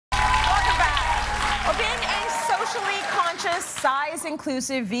socially conscious,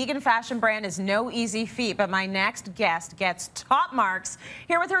 size-inclusive, vegan fashion brand is no easy feat, but my next guest gets top marks.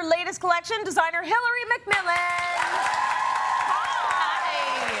 Here with her latest collection, designer Hilary MacMillan. Hi.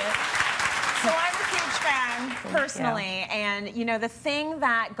 So I'm a huge fan, personally, and you know, the thing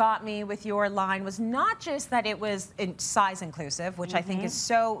that got me with your line was not just that it was size-inclusive, which I think is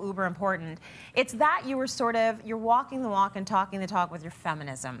so uber important. It's that you were you're walking the walk and talking the talk with your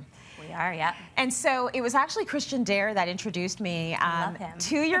feminism. We are, yeah. And so it was actually Christian Dare that introduced me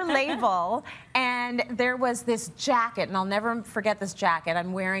to your label, and there was this jacket, and I'll never forget this jacket.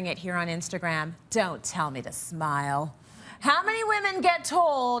 I'm wearing it here on Instagram. Don't tell me to smile. How many women get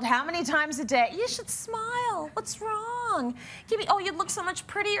told how many times a day, you should smile? What's wrong? Oh, you'd look so much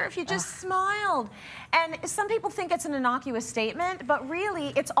prettier if you just smiled. And some people think it's an innocuous statement, but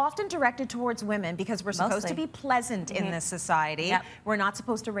really it's often directed towards women because we're supposed to be pleasant in this society. Yep. We're not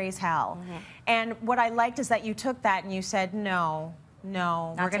supposed to raise hell. And what I liked is that you took that and you said, no,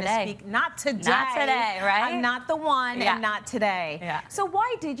 we're going to speak. Not today. Not today, right? I'm not the one, and not today. So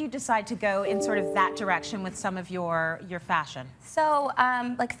why did you decide to go in sort of that direction with some of your fashion? So,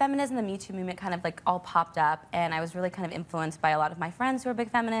 like feminism, the Me Too movement kind of like all popped up, and I was really kind of influenced by a lot of my friends who are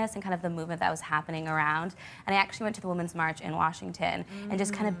big feminists and kind of the movement that was happening around. And I actually went to the Women's March in Washington, and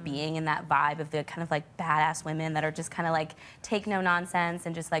just kind of being in that vibe of the kind of like badass women that are just kind of like take no nonsense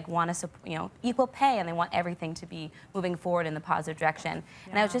and just like want to, you know, equal pay, and they want everything to be moving forward in the positive direction.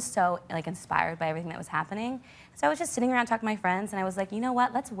 And I was just so like inspired by everything that was happening. So I was just sitting around talking to my friends, and I was like, you know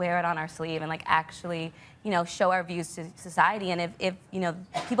what, let's wear it on our sleeve and like actually, you know, show our views to society. And if you know,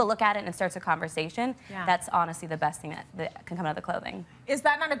 people look at it and it starts a conversation, that's honestly the best thing that can come out of the clothing. Is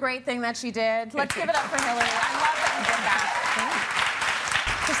that not a great thing that she did? Let's give it up for Hilary. I love that you did that.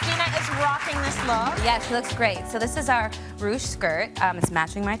 Christina is rocking this look. Yeah, she looks great. So this is our ruche skirt. It's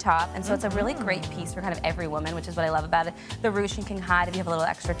matching my top, and so it's a really great piece for kind of every woman, which is what I love about it. The ruche you can hide if you have a little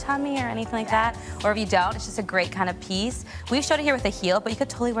extra tummy or anything like that, or if you don't, it's just a great kind of piece. We showed it here with a heel, but you could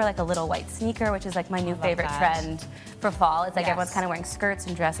totally wear like a little white sneaker, which is like my new favorite trend for fall. It's like everyone's kind of wearing skirts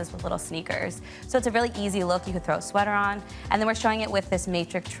and dresses with little sneakers. So it's a really easy look. You could throw a sweater on, and then we're showing it with this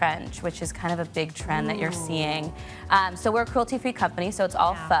matrix trench, which is kind of a big trend that you're seeing. So we're a cruelty-free company, so it's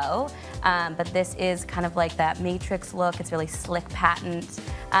all faux, but this is kind of like that matrix look. It's really slick patent.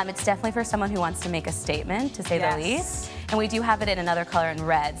 It's definitely for someone who wants to make a statement, to say the least. And we do have it in another color in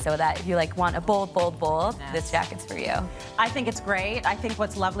red, so that if you like want a bold, this jacket's for you. I think it's great. I think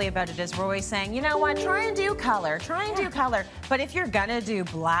what's lovely about it is we're always saying, you know what, try and do color, do color. But if you're gonna do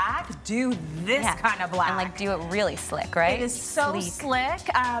black, do this kind of black. And like do it really slick, right? It is so slick,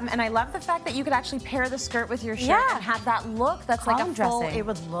 and I love the fact that you could actually pair the skirt with your shirt and have that look that's like a full, it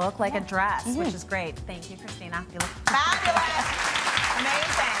would look like a dress, which is great. Thank you, Christina. You look fabulous.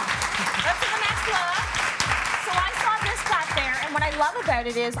 Amazing. Let's do the next look. So I saw this back there, and what I love about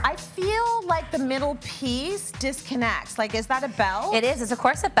it is I feel like the middle piece disconnects. Like, is that a belt? It is. It's a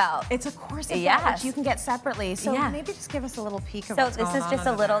corset belt. It's a corset belt, which you can get separately. So maybe just give us a little peek of what's going on. So this is just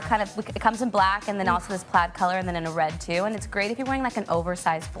a little kind of, it comes in black, and then also this plaid color, and then in a red too. And it's great if you're wearing like an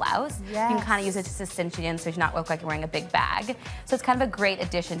oversized blouse. You can kind of use it to cinch it in so you not look like you're wearing a big bag. So it's kind of a great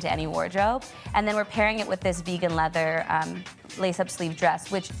addition to any wardrobe. And then we're pairing it with this vegan leather lace-up sleeve dress,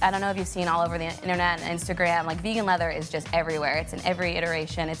 which I don't know if you've seen all over the internet and Instagram. Like, vegan leather is just everywhere. It's in every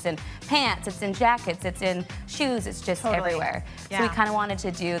iteration. It's in pants, it's in jackets, it's in shoes, it's just everywhere. So we kind of wanted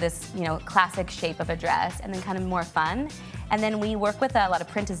to do this, you know, classic shape of a dress and then kind of more fun. And then we work with a lot of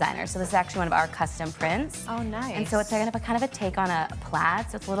print designers. So this is actually one of our custom prints. Oh, nice. And so it's kind of a take on a plaid.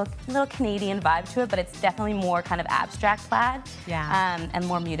 So it's a little Canadian vibe to it, but it's definitely more kind of abstract plaid. And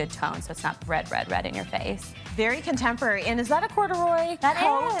more muted tone. So it's not red in your face. Very contemporary. And is that a corduroy coat?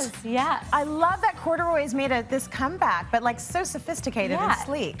 That is, yes. I love that corduroy has made this comeback, but like so sophisticated and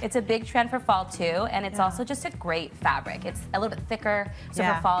sleek. It's a big trend for fall too, and it's also just a great fabric. It's a little bit thicker, so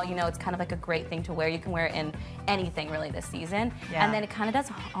for fall, you know, it's kind of like a great thing to wear. You can wear it in anything really this season. And then it kind of does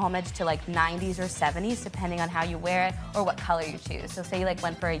homage to like 90s or 70s, depending on how you wear it or what color you choose. So say you like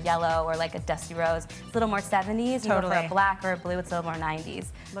went for a yellow or like a dusty rose, it's a little more 70s. You go for a black or a blue, it's a little more 90s.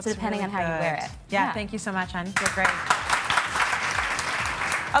 So depending on how you wear it. Yeah, thank you so much, hon. You're great.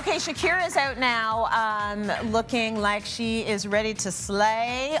 Okay, Shakira is out now, looking like she is ready to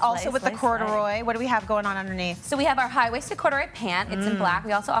slay. Also with the corduroy. What do we have going on underneath? So we have our high-waisted corduroy pant. It's in black.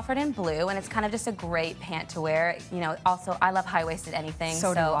 We also offer it in blue, and it's kind of just a great pant to wear. You know, also I love high-waisted anything,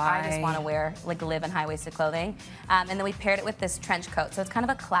 so I just want to wear, like, live in high-waisted clothing. And then we paired it with this trench coat. So it's kind of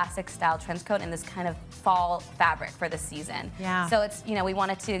a classic style trench coat in this kind of fall fabric for the season. So it's, you know, we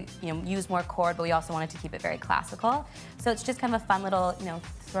wanted to, you know, use more cord, but we also wanted to keep it very classical. So it's just kind of a fun little, you know,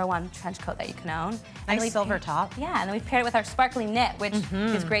 throw on trench coat that you can own. Nice silver top. Yeah, and then we've paired it with our sparkly knit, which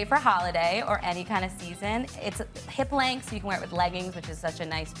is great for holiday or any kind of season. It's hip length, so you can wear it with leggings, which is such a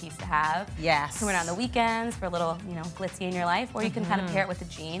nice piece to have. Yes. You can wear it on the weekends for a little, glitzy in your life, or you can kind of pair it with a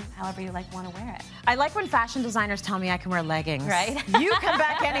jean, however you want to wear it. I like when fashion designers tell me I can wear leggings. Right? You come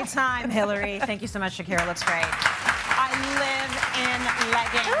back anytime, Hilary. Thank you so much, Shakira. Looks great. I live in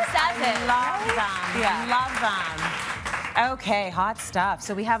leggings. Who doesn't? Love them. Yeah. Love them. Okay, hot stuff.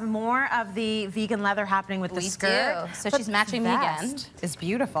 So we have more of the vegan leather happening with the skirt. We do. So she's matching me again. Is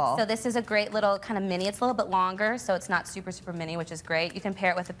beautiful. So this is a great little kind of mini. It's a little bit longer, so it's not super, super mini, which is great. You can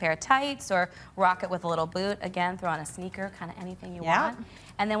pair it with a pair of tights or rock it with a little boot. Again, throw on a sneaker, kind of anything you want.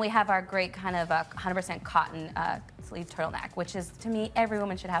 And then we have our great kind of 100% cotton sleeve turtleneck, which is, to me, every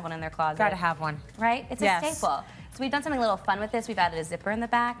woman should have one in their closet. Gotta have one. Right? It's a staple. So we've done something a little fun with this. We've added a zipper in the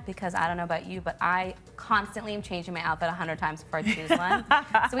back because I don't know about you, but I constantly am changing my outfit 100 times before I choose one.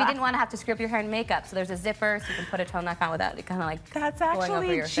 So we didn't want to have to screw up your hair and makeup. So there's a zipper so you can put a turtleneck on without it kind of like That's going over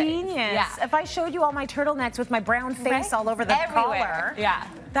actually your genius. face. Yeah. If I showed you all my turtlenecks with my brown face all over the collar. Yeah.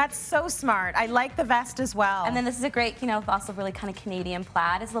 That's so smart. I like the vest as well. And then this is a great, also really kind of Canadian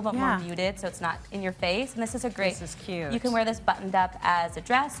plaid. It's a little bit more muted, so it's not in your face. And this is a great. This is cute. You can wear this buttoned up as a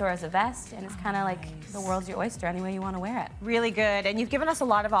dress or as a vest, and it's kind of like the world's your oyster any way you want to wear it. Really good. And you've given us a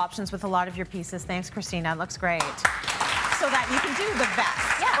lot of options with a lot of your pieces. Thanks, Christina. It looks great. So that you can do the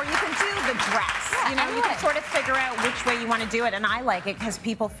vest, or you can do the dress. You can sort of figure out which way you want to do it. And I like it because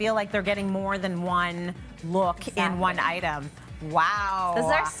people feel like they're getting more than one look in one item. Wow. This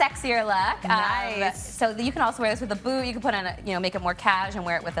is our sexier look. Nice. So you can also wear this with a boot. You can put on make it more casual and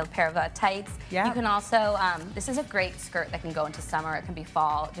wear it with a pair of tights. Yeah. You can also, this is a great skirt that can go into summer. It can be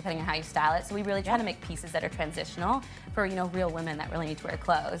fall, depending on how you style it. So we really try to make pieces that are transitional for, real women that really need to wear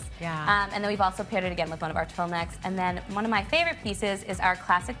clothes. Yeah. And then we've also paired it again with one of our turtlenecks. And then one of my favorite pieces is our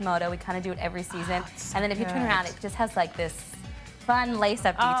classic moto. We kind of do it every season. And then if you turn around, it just has like this fun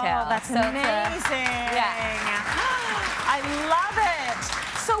lace-up detail. Oh, that's amazing. I love it.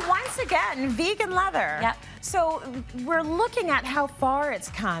 So once again, vegan leather. Yep. So we're looking at how far it's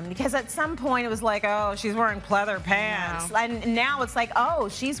come, because at some point it was like, oh, she's wearing pleather pants. And now it's like, oh,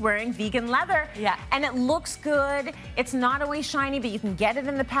 she's wearing vegan leather. Yeah. And it looks good. It's not always shiny, but you can get it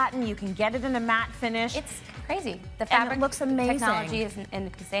in the pattern. You can get it in a matte finish. It's crazy. The fabric looks amazing. technology is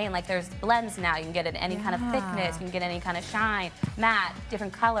insane. Like there's blends now. You can get it any kind of thickness. You can get any kind of shine, matte,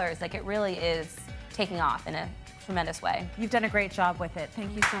 different colors. Like it really is taking off in a tremendous way. You've done a great job with it.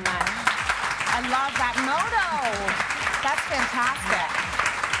 Thank you so much. I love that moto. That's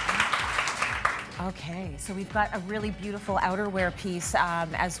fantastic. Okay, so we've got a really beautiful outerwear piece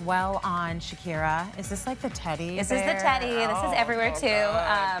as well on Shakira. Is this like the teddy? This is the teddy. This is everywhere too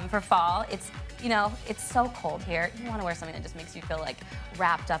for fall. It's it's so cold here. You want to wear something that just makes you feel like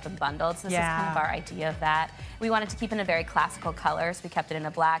wrapped up and bundled. So this is kind of our idea of that. We wanted to keep it in a very classical color, so we kept it in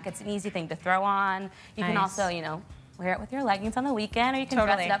a black. It's an easy thing to throw on. You can also, wear it with your leggings on the weekend, or you can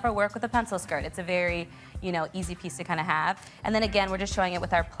dress it up for work with a pencil skirt. It's a very, easy piece to kind of have. And then again, we're just showing it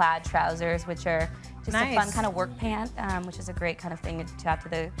with our plaid trousers, which are just a fun kind of work pant, which is a great kind of thing to add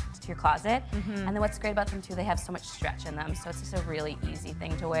to your closet. And then what's great about them too, they have so much stretch in them, so it's just a really easy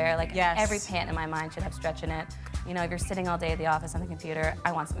thing to wear. Like every pant in my mind should have stretch in it. If you're sitting all day at the office on the computer,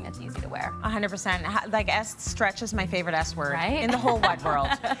 I want something that's easy to wear. 100%. Like stretch is my favorite S word in the whole wide world.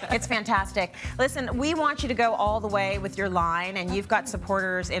 It's fantastic. Listen, we want you to go all the way with your line, and you've got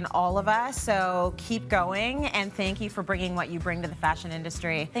supporters in all of us, so keep going, and thank you for bringing what you bring to the fashion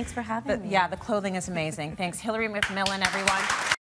industry. Thanks for having me. Yeah, the clothing is amazing. Thanks, Hilary MacMillan, everyone.